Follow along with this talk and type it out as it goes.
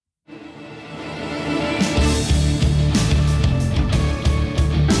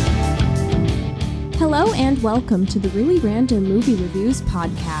Hello and welcome to the Really Random Movie Reviews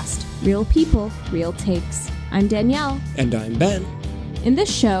podcast. Real people, real takes. I'm Danielle. And I'm Ben. In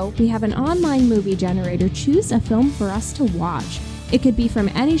this show, we have an online movie generator choose a film for us to watch. It could be from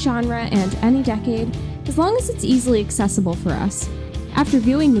any genre and any decade, as long as it's easily accessible for us. After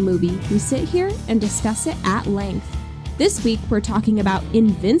viewing the movie, we sit here and discuss it at length. This week, we're talking about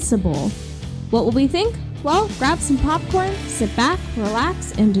Invincible. What will we think? Well, grab some popcorn, sit back,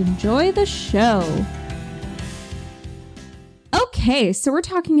 relax, and enjoy the show. Okay, so we're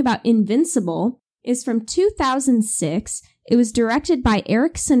talking about Invincible. It's from 2006. It was directed by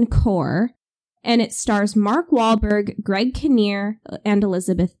Erikson Core, and it stars Mark Wahlberg, Greg Kinnear, and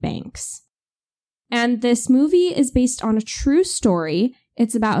Elizabeth Banks. And this movie is based on a true story.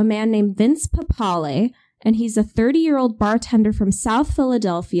 It's about a man named Vince Papale, and he's a 30-year-old bartender from South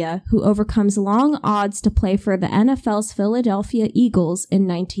Philadelphia who overcomes long odds to play for the NFL's Philadelphia Eagles in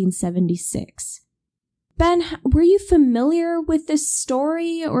 1976. Ben, were you familiar with this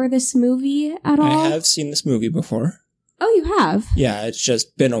story or this movie at all? I have seen this movie before. Oh, you have? Yeah, it's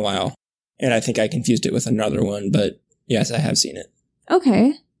just been a while. And I think I confused it with another one, but yes, I have seen it.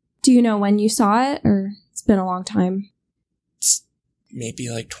 Okay. Do you know when you saw it, or it's been a long time? It's maybe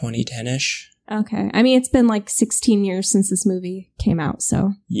like 2010-ish. Okay. I mean, it's been like 16 years since this movie came out,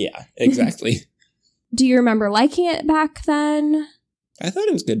 so. Yeah, exactly. Do you remember liking it back then? I thought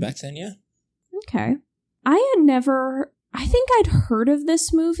it was good back then, yeah. Okay. I think I'd heard of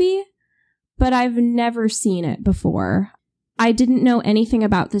this movie, but I've never seen it before. I didn't know anything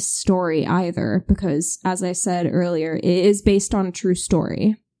about this story either, because, as I said earlier, it is based on a true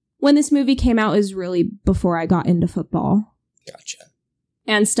story. When this movie came out is really before I got into football. Gotcha.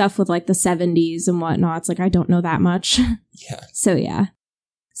 And stuff with like the 70s and whatnot. It's like, I don't know that much. Yeah. So yeah.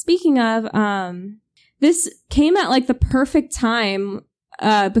 Speaking of, this came at like the perfect time,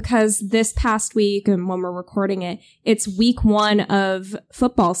 because this past week, and when we're recording it, it's week 1 of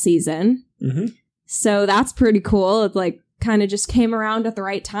football season. Mm-hmm. So that's pretty cool. It like kind of just came around at the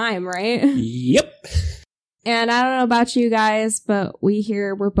right time, right? Yep. And I don't know about you guys, but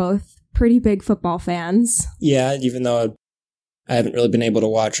we're both pretty big football fans. Yeah, even though I haven't really been able to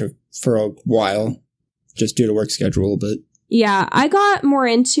watch for a while, just due to work schedule, but... Yeah, I got more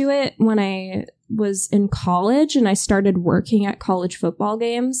into it when I was in college and I started working at college football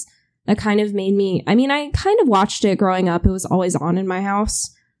games. That kind of made me... I mean, I kind of watched it growing up. It was always on in my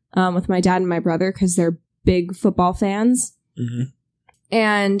house with my dad and my brother because they're big football fans. Mm-hmm.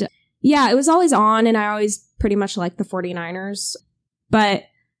 And yeah, it was always on, and I always pretty much liked the 49ers. But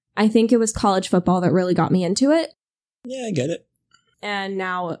I think it was college football that really got me into it. Yeah, I get it. And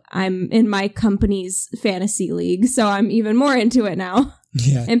now I'm in my company's fantasy league, so I'm even more into it now.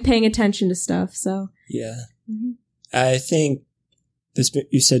 Yeah. And paying attention to stuff, so. Yeah. Mm-hmm. I think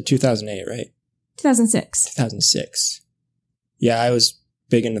you said 2008, right? 2006. 2006. Yeah, I was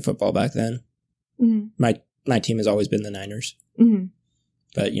big into football back then. Mm-hmm. My team has always been the Niners. Mm-hmm.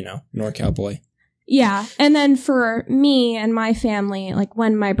 But, NorCal boy. Yeah, and then for me and my family, like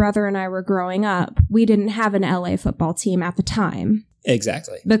when my brother and I were growing up, we didn't have an LA football team at the time.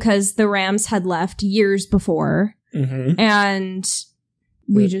 Exactly. Because the Rams had left years before. Mm-hmm. And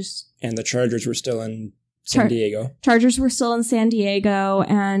And the Chargers were still in San Diego. Chargers were still in San Diego,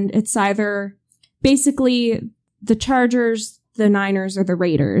 and it's either basically the Chargers, the Niners, or the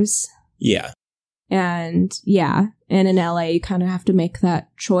Raiders. Yeah. And yeah, and in LA, you kind of have to make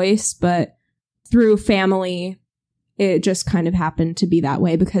that choice, but through family, it just kind of happened to be that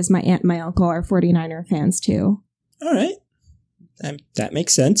way because my aunt and my uncle are 49er fans too. All right. That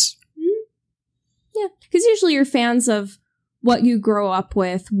makes sense. Mm-hmm. Yeah, because usually you're fans of what you grow up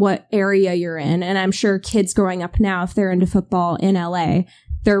with, what area you're in. And I'm sure kids growing up now, if they're into football in LA,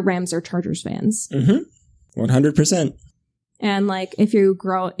 they're Rams or Chargers fans. Mm-hmm. 100%. And like if you're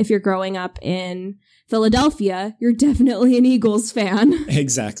growing up in Philadelphia, you're definitely an Eagles fan.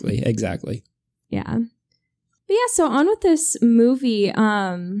 Exactly. Yeah. But yeah, so on with this movie.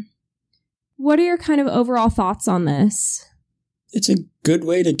 What are your kind of overall thoughts on this? It's a good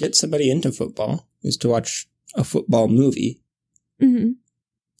way to get somebody into football, is to watch a football movie. Mm-hmm.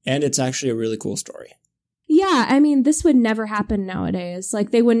 And it's actually a really cool story. Yeah, I mean, this would never happen nowadays.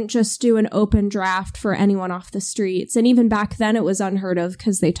 Like, they wouldn't just do an open draft for anyone off the streets. And even back then, it was unheard of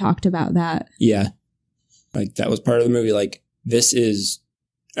because they talked about that. Yeah. Like, that was part of the movie. Like,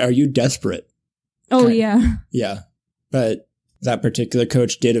 are you desperate? Oh, yeah. Yeah. But that particular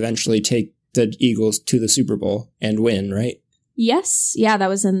coach did eventually take the Eagles to the Super Bowl and win, right? Yes. Yeah, that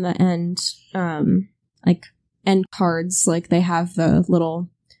was in the end. Like, end cards. Like, they have the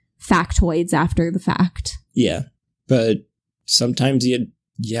little factoids after the fact. Yeah. But sometimes you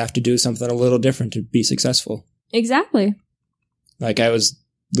you have to do something a little different to be successful. Exactly. Like, I was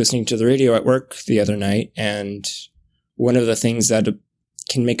listening to the radio at work the other night, and one of the things that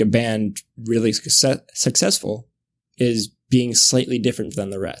can make a band really successful is being slightly different than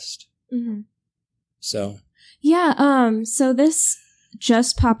the rest. Mm-hmm. So. Yeah, so this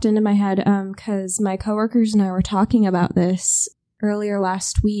just popped into my head because my coworkers and I were talking about this earlier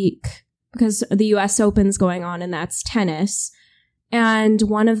last week because the U.S. Open's going on, and that's tennis. And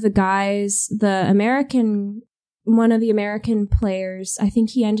one of the guys, one of the American players, I think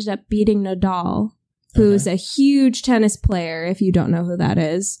he ended up beating Nadal, who's a huge tennis player, if you don't know who that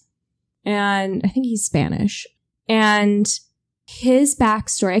is. And I think he's Spanish. And his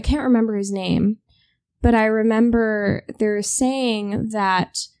backstory, I can't remember his name, but I remember they're saying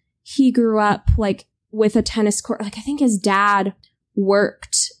that he grew up, like, with a tennis court. Like, I think his dad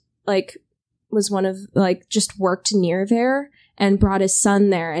worked, like, was one of, like, just worked near there and brought his son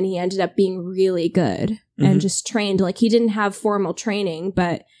there, and he ended up being really good and just trained. Like, he didn't have formal training,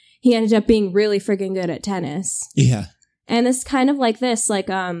 but he ended up being really friggin' good at tennis. Yeah. And it's kind of like this, like,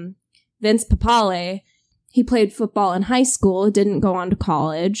 Vince Papale, he played football in high school, didn't go on to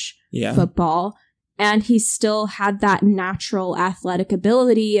college football, and he still had that natural athletic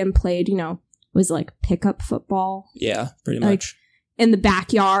ability and played, was like pickup football. Yeah, pretty like, much. In the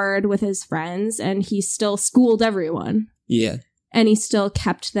backyard with his friends, and he still schooled everyone. Yeah. And he still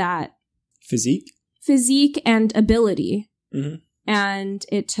kept that physique and ability. Mm-hmm. And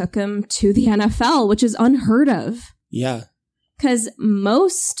it took him to the NFL, which is unheard of. Yeah. Because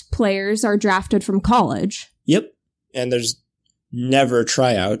most players are drafted from college. Yep. And there's never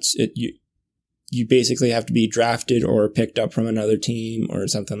tryouts. You basically have to be drafted or picked up from another team or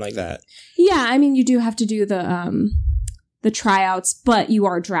something like that. Yeah, I mean, you do have to do the tryouts, but you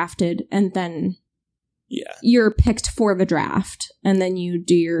are drafted, and then you're picked for the draft, and then you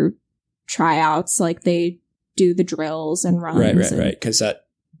do your tryouts, like they do the drills and runs. Right. Because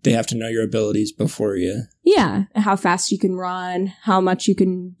they have to know your abilities before you. Yeah, how fast you can run, how much you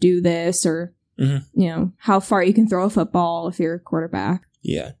can do this, or how far you can throw a football if you're a quarterback.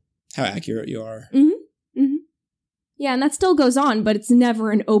 Yeah, how accurate you are. Yeah, and that still goes on, but it's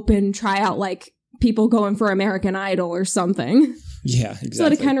never an open tryout like people going for American Idol or something. Yeah, exactly. That's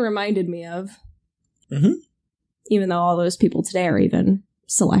what it kind of reminded me of. Mm-hmm. Even though all those people today are even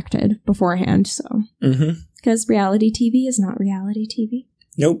selected beforehand, so. Because reality TV is not reality TV.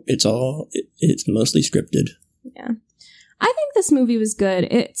 Nope, it's mostly scripted. Yeah. I think this movie was good.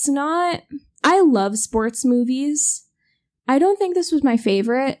 It's not... I love sports movies. I don't think this was my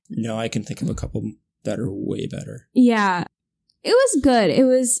favorite. No, I can think of a couple that are way better. Yeah. It was good. It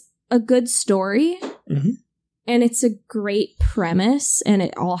was a good story. Mm-hmm. And it's a great premise. And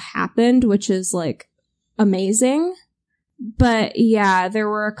it all happened, which is, like, amazing. But, yeah, there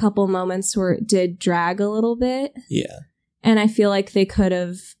were a couple moments where it did drag a little bit. Yeah. And I feel like they could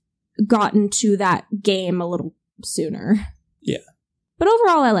have gotten to that game a little sooner. Yeah. But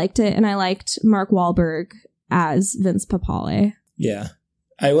overall, I liked it. And I liked Mark Wahlberg as Vince Papale. Yeah.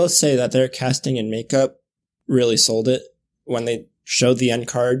 I will say that their casting and makeup really sold it when they showed the end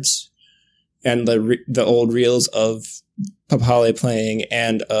cards and the old reels of Papale playing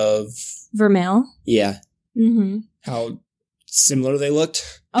and of Vermeil. Yeah. Mm-hmm. How similar they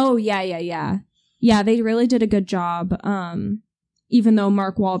looked. Oh, yeah. Yeah, they really did a good job. Even though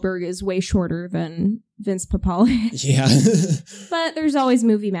Mark Wahlberg is way shorter than Vince Papale. Yeah. But there's always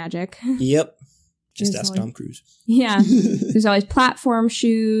movie magic. Yep. Just ask Tom Cruise. Yeah. There's always platform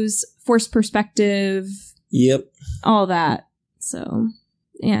shoes, forced perspective. Yep. All that. So,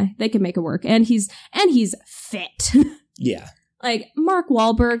 yeah, they can make it work. And he's fit. Yeah. Like, Mark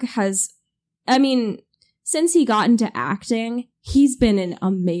Wahlberg since he got into acting, he's been in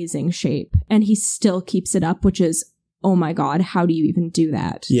amazing shape. And he still keeps it up, which is, oh my God, how do you even do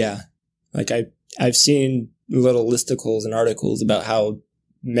that? Yeah. Like, I've seen little listicles and articles about how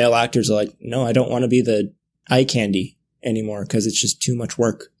male actors are like, no, I don't want to be the eye candy anymore because it's just too much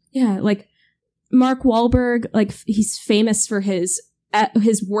work. Yeah, like Mark Wahlberg, like he's famous for his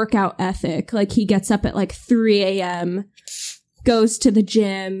workout ethic. Like he gets up at like 3 a.m., goes to the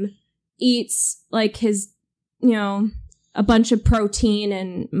gym, eats like his, a bunch of protein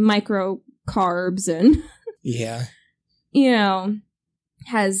and micro carbs and yeah,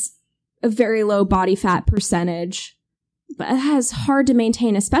 has a very low body fat percentage. But it's hard to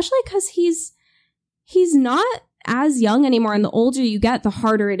maintain, especially because he's not as young anymore. And the older you get, the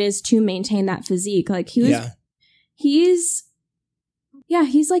harder it is to maintain that physique. Like he's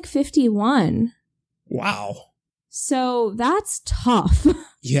like 51. Wow. So that's tough.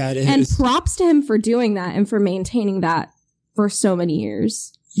 Yeah, it is. And props to him for doing that and for maintaining that for so many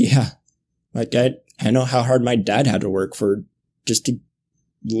years. Yeah. Like, I know how hard my dad had to work for just to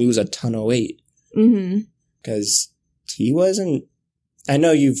lose a ton of weight. Mm-hmm. Because he wasn't... I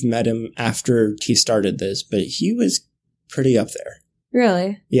know you've met him after he started this, but he was pretty up there.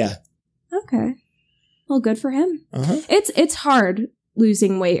 Really? Yeah. Okay. Well, good for him. Uh-huh. It's hard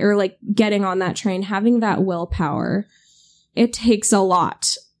losing weight or like getting on that train, having that willpower. It takes a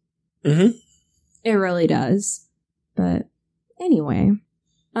lot. Mm-hmm. It really does. But anyway,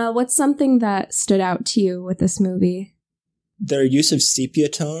 what's something that stood out to you with this movie? Their use of sepia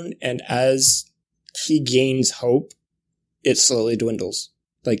tone, and as he gains hope, it slowly dwindles.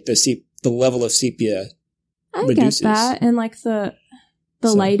 Like the level of sepia reduces. I get that, and like the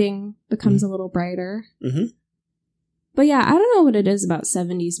lighting becomes a little brighter. Mm-hmm. But yeah, I don't know what it is about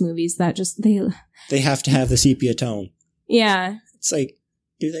 70s movies that just they have to have the sepia tone. Yeah. It's like,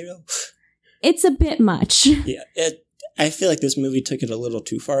 do they know? It's a bit much. Yeah. I feel like this movie took it a little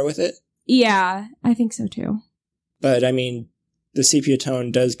too far with it. Yeah, I think so too. But I mean, the sepia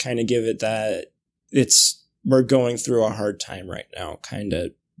tone does kind of give it that we're going through a hard time right now kind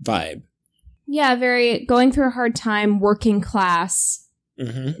of vibe. Yeah, very going through a hard time, working class,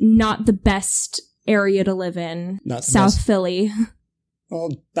 not the best area to live in. Not South Philly. Well,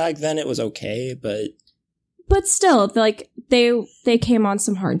 back then it was okay, but still, like they came on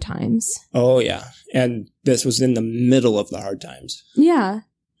some hard times. Oh yeah, and this was in the middle of the hard times. Yeah.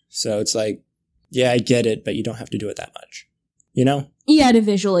 So it's like, yeah, I get it, but you don't have to do it that much. You know? Yeah, to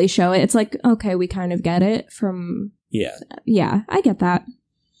visually show it. It's like, okay, we kind of get it from... Yeah. Yeah, I get that.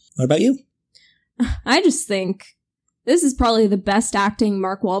 What about you? I just think this is probably the best acting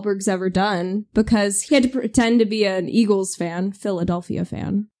Mark Wahlberg's ever done because he had to pretend to be an Eagles fan, Philadelphia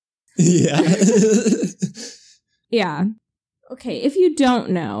fan. Yeah. Yeah. Okay, if you don't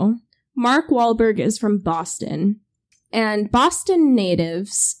know, Mark Wahlberg is from Boston. And Boston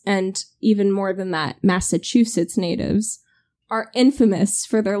natives, and even more than that, Massachusetts natives, are infamous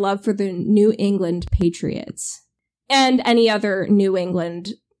for their love for the New England Patriots. And any other New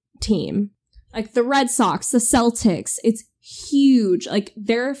England team. Like the Red Sox, the Celtics, it's huge. Like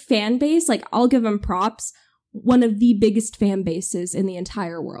their fan base, like I'll give them props. One of the biggest fan bases in the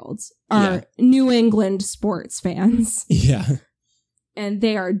entire world are New England sports fans. Yeah. And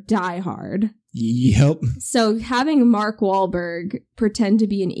they are diehard. Yep. So having Mark Wahlberg pretend to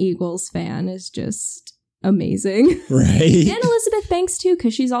be an Eagles fan is just amazing. Right. And Elizabeth Banks too,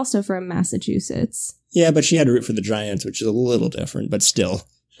 because she's also from Massachusetts. Yeah, but she had to root for the Giants, which is a little different, but still.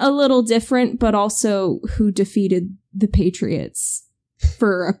 A little different, but also who defeated the Patriots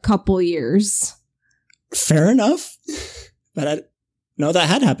for a couple years. Fair enough. But no, that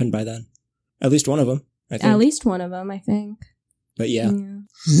had happened by then. At least one of them, I think. At least one of them, I think. But yeah.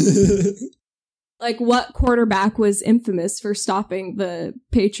 Like, what quarterback was infamous for stopping the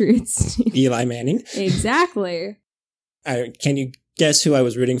Patriots team? Eli Manning. Exactly. Can you guess who I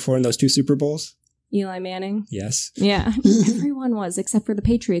was rooting for in those 2 Super Bowls? Eli Manning. Yes. Yeah. Everyone was, except for the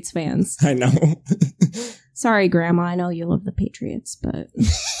Patriots fans. I know. Sorry, Grandma. I know you love the Patriots, but...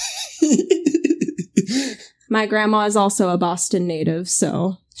 My grandma is also a Boston native,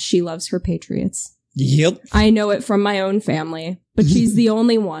 so she loves her Patriots. Yep. I know it from my own family, but she's the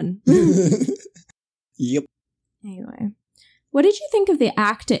only one. Yep. Anyway, what did you think of the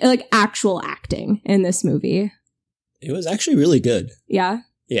acting, like actual acting in this movie? It was actually really good. Yeah?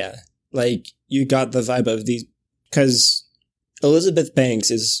 Yeah. Like, you got the vibe of these, because Elizabeth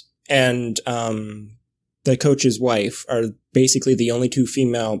Banks and the coach's wife are basically the only 2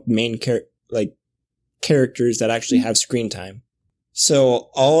 female main characters that actually have screen time. So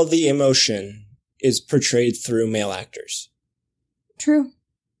all the emotion is portrayed through male actors. True.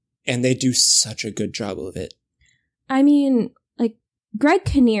 And they do such a good job of it. I mean, like, Greg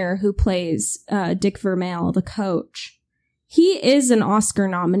Kinnear, who plays Dick Vermeil, the coach, he is an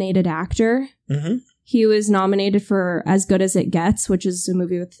Oscar-nominated actor. Mm-hmm. He was nominated for As Good As It Gets, which is a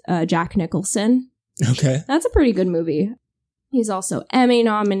movie with Jack Nicholson. Okay. That's a pretty good movie. He's also Emmy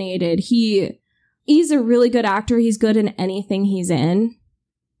nominated. He's a really good actor. He's good in anything he's in.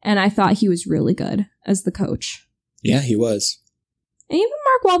 And I thought he was really good as the coach. Yeah, he was. And even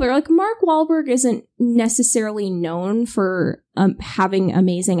Mark Wahlberg isn't necessarily known for having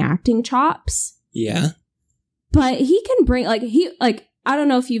amazing acting chops. Yeah. But he can bring, I don't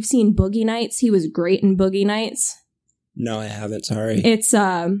know if you've seen Boogie Nights. He was great in Boogie Nights. No, I haven't. Sorry. It's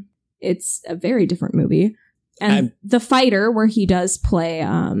a very different movie. And The Fighter, where he does play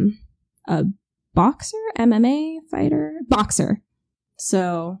a boxer, MMA fighter, boxer.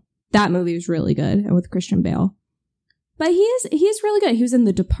 So that movie was really good, and with Christian Bale. But he's really good. He was in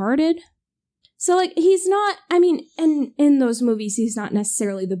The Departed. So, like, he's not, I mean, and in those movies, he's not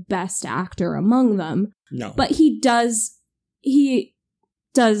necessarily the best actor among them. No. But he's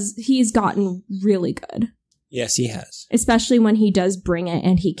gotten really good. Yes, he has. Especially when he does bring it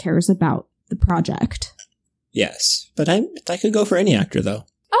and he cares about the project. Yes. But I could go for any actor, though.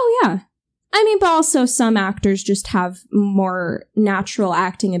 Oh, yeah. I mean, but also some actors just have more natural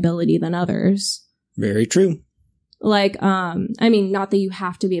acting ability than others. Very true. Like, I mean, not that you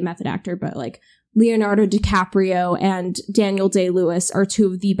have to be a method actor, but like Leonardo DiCaprio and Daniel Day-Lewis are two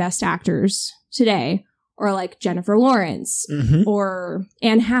of the best actors today. Or like Jennifer Lawrence or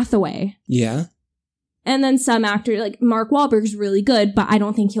Anne Hathaway. Yeah. And then some actors, like Mark Wahlberg's really good, but I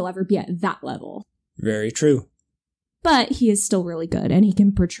don't think he'll ever be at that level. Very true. But he is still really good, and he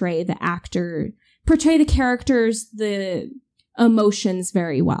can portray the characters, the emotions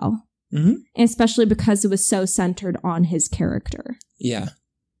very well. Mm-hmm. Especially because it was so centered on his character. Yeah.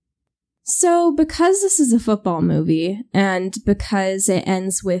 So because this is a football movie, and because it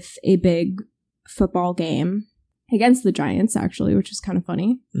ends with a big football game against the Giants, actually, which is kind of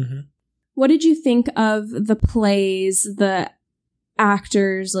funny. Mm-hmm. What did you think of the plays, the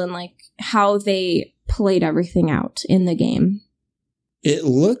actors, and like how they played everything out in the game? It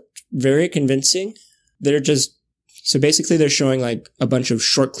looked very convincing. So basically they're showing like a bunch of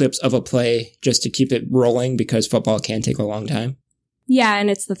short clips of a play just to keep it rolling because football can take a long time. Yeah, and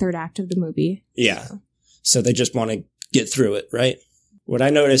it's the third act of the movie. Yeah. So they just want to get through it, right? What I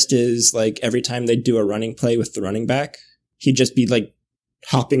noticed is like every time they do a running play with the running back, he'd just be like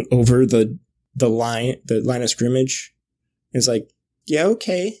hopping over the line of scrimmage. It's like, yeah,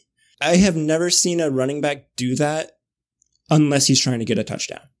 okay. I have never seen a running back do that unless he's trying to get a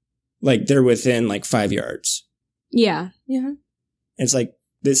touchdown. Like they're within like 5 yards. Yeah. Yeah. It's like,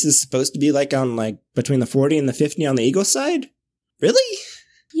 this is supposed to be like on like between the 40 and the 50 on the Eagles side? Really?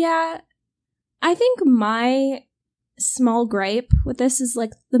 Yeah. I think my small gripe with this is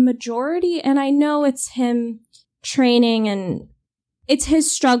like the majority, and I know it's him training and it's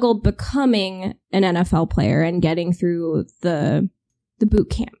his struggle becoming an NFL player and getting through the boot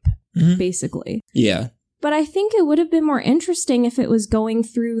camp, basically. Yeah. But I think it would have been more interesting if it was going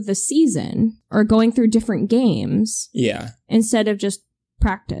through the season or going through different games. Yeah. Instead of just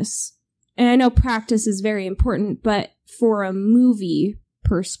practice. And I know practice is very important, but for a movie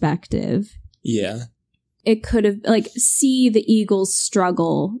perspective, yeah, it could have, like, see the Eagles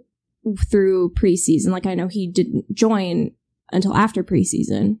struggle through preseason. Like, I know he didn't join until after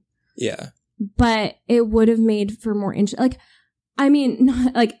preseason. Yeah. But it would have made for more like, I mean,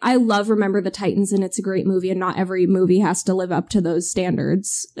 not, like, I love Remember the Titans, and it's a great movie, and not every movie has to live up to those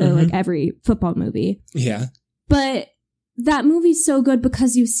standards, like every football movie. Yeah. But that movie's so good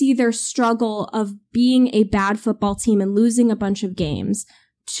because you see their struggle of being a bad football team and losing a bunch of games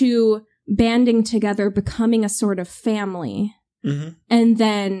to banding together, becoming a sort of family, and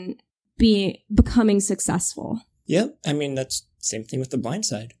then becoming successful. Yep. I mean, that's same thing with The Blind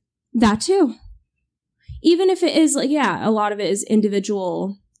Side. That too. Even if it is, like, yeah, a lot of it is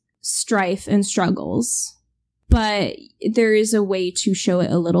individual strife and struggles, but there is a way to show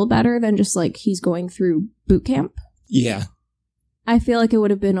it a little better than just like he's going through boot camp. Yeah. I feel like it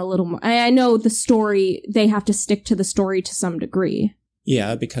would have been a little more. I know the story, they have to stick to the story to some degree.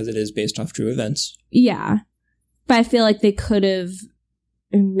 Yeah, because it is based off true events. Yeah. But I feel like they could have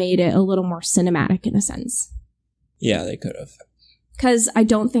made it a little more cinematic in a sense. Yeah, they could have. Because I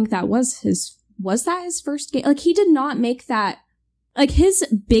don't think that was that his first game? Like, he did not make that. Like, his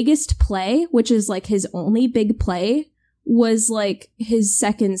biggest play, which is like his only big play, was like his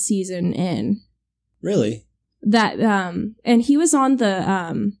second season in. Really? That, and he was on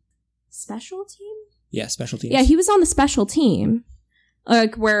the, special team? Yeah, special teams. Yeah, he was on the special team.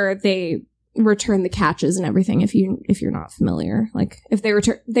 Like, where they return the catches and everything, if you're not familiar. Like, if they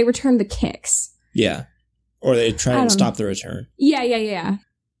return the kicks. Yeah. Or they try and stop the return. Yeah.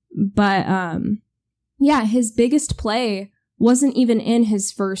 But, yeah, his biggest play wasn't even in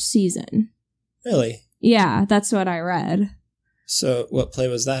his first season. Really? Yeah, that's what I read. So, what play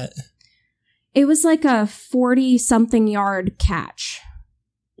was that? It was like a 40-something yard catch.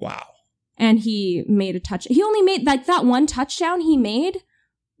 Wow. And he made a touch. He only made, like, that one touchdown he made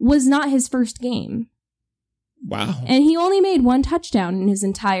was not his first game. Wow. And he only made one touchdown in his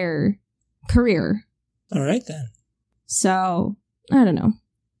entire career. All right, then. So, I don't know.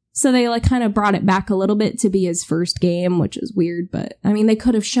 So they, like, kind of brought it back a little bit to be his first game, which is weird, but, I mean, they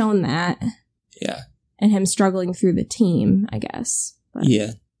could have shown that. Yeah. And him struggling through the team, I guess. But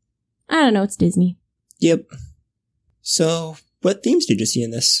yeah. I don't know, it's Disney. Yep. So, what themes did you see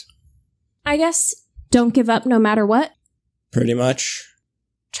in this? I guess don't give up no matter what. Pretty much.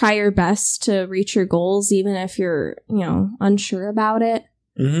 try your best to reach your goals, even if you're, unsure about it.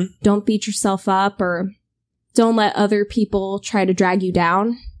 Mm-hmm. Don't beat yourself up, or don't let other people try to drag you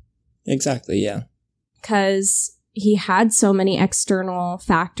down. Exactly, yeah. Because he had so many external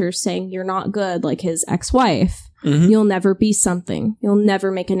factors saying you're not good, like his ex-wife. Mm-hmm. You'll never be something. You'll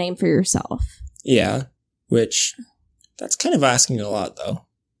never make a name for yourself. Yeah, which, that's kind of asking a lot, though.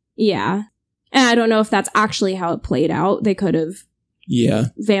 Yeah. And I don't know if that's actually how it played out. They could have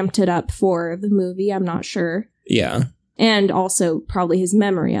vamped it up for the movie. I'm not sure. Yeah. And also probably his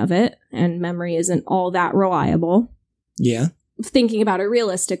memory of it. And memory isn't all that reliable. Yeah. Thinking about it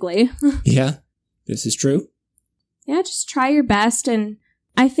realistically. Yeah, this is true. Yeah, just try your best. And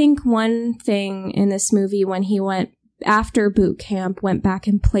I think one thing in this movie, when he went after boot camp, went back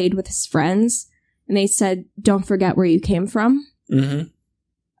and played with his friends, and they said, don't forget where you came from. Mm-hmm.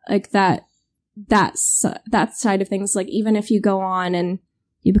 Like that side of things, like even if you go on and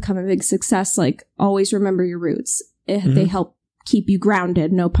you become a big success, like always remember your roots. They help keep you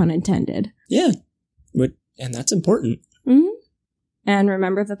grounded, no pun intended. Yeah, and that's important. Mm-hmm. And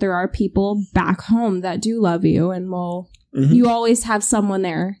remember that there are people back home that do love you and will, you always have someone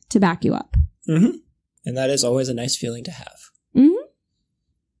there to back you up. Mm-hmm. And that is always a nice feeling to have. Mm-hmm.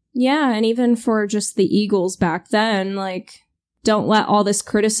 Yeah, and even for just the Eagles back then, like, don't let all this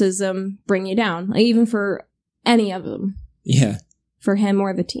criticism bring you down. Like, even for any of them. Yeah. For him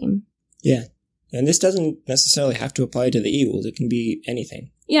or the team. Yeah. And this doesn't necessarily have to apply to the Eagles. It can be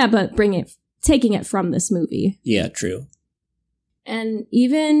anything. Yeah, but taking it from this movie. Yeah, true. And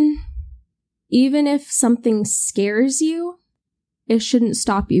even if something scares you, it shouldn't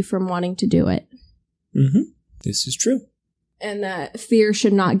stop you from wanting to do it. Mm-hmm. This is true. And that fear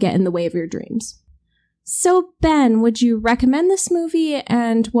should not get in the way of your dreams. So, Ben, would you recommend this movie,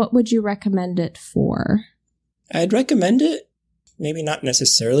 and what would you recommend it for? I'd recommend it. Maybe not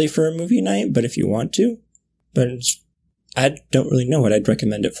necessarily for a movie night, but if you want to. But I don't really know what I'd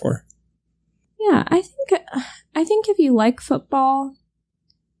recommend it for. Yeah, I think if you like football,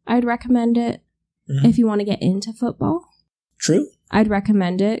 I'd recommend it. Mm-hmm. If you want to get into football. True. I'd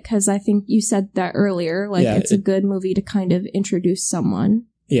recommend it, because I think you said that earlier. Like, yeah, it's a good movie to kind of introduce someone.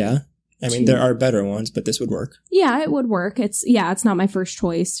 Yeah. I mean, there are better ones, but this would work. Yeah, it would work. It's not my first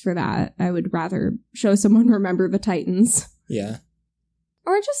choice for that. I would rather show someone Remember the Titans. Yeah.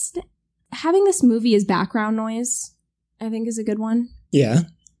 Or just having this movie as background noise, I think, is a good one. Yeah.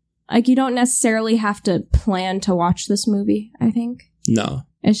 Like, you don't necessarily have to plan to watch this movie, I think. No.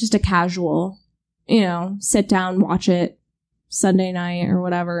 It's just a casual, sit down, watch it Sunday night or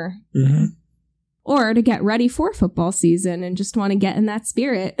whatever. Mm-hmm. Or to get ready for football season and just want to get in that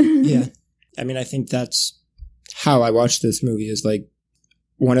spirit. Yeah. I mean, I think that's how I watched this movie, is like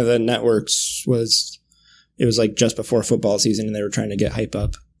one of the networks it was like just before football season and they were trying to get hype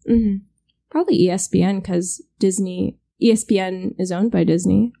up. Mm-hmm. Probably ESPN, because ESPN is owned by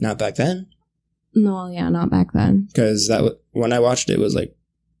Disney. Not back then. No, yeah, not back then. Because when I watched it was like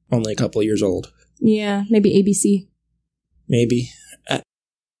only a couple of years old. Yeah, maybe ABC. Maybe.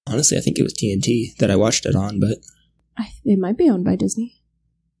 Honestly, I think it was TNT that I watched it on, but it might be owned by Disney.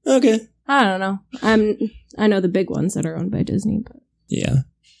 Okay. I don't know. I know the big ones that are owned by Disney, but yeah.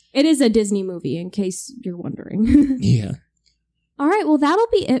 It is a Disney movie, in case you're wondering. Yeah. All right, well, that'll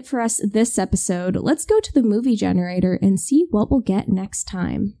be it for us this episode. Let's go to the movie generator and see what we'll get next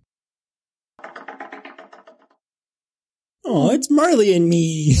time. Oh, it's Marley and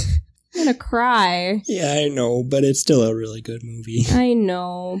Me. I'm gonna cry. Yeah, I know, but it's still a really good movie. I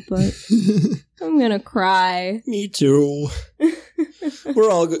know, but I'm gonna cry. Me too.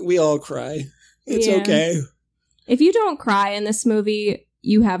 We all cry. It's okay. If you don't cry in this movie,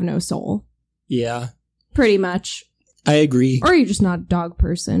 you have no soul. Yeah. Pretty much. I agree. Or you're just not a dog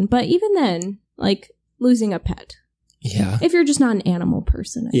person. But even then, like losing a pet. Yeah. If you're just not an animal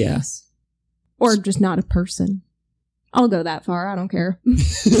person, I guess. Or just not a person. I'll go that far. I don't care.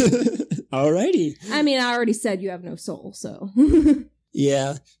 Alrighty. I mean, I already said you have no soul, so.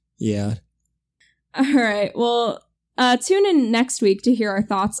 Yeah. Yeah. All right. Well, tune in next week to hear our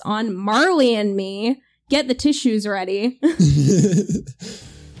thoughts on Marley and Me. Get the tissues ready.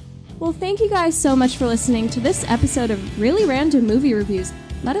 Well, thank you guys so much for listening to this episode of Really Random Movie Reviews.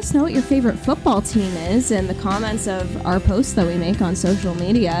 Let us know what your favorite football team is in the comments of our posts that we make on social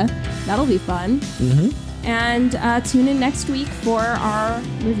media. That'll be fun. Mm-hmm. And tune in next week for our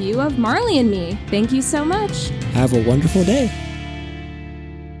review of Marley and Me. Thank you so much. Have a wonderful day.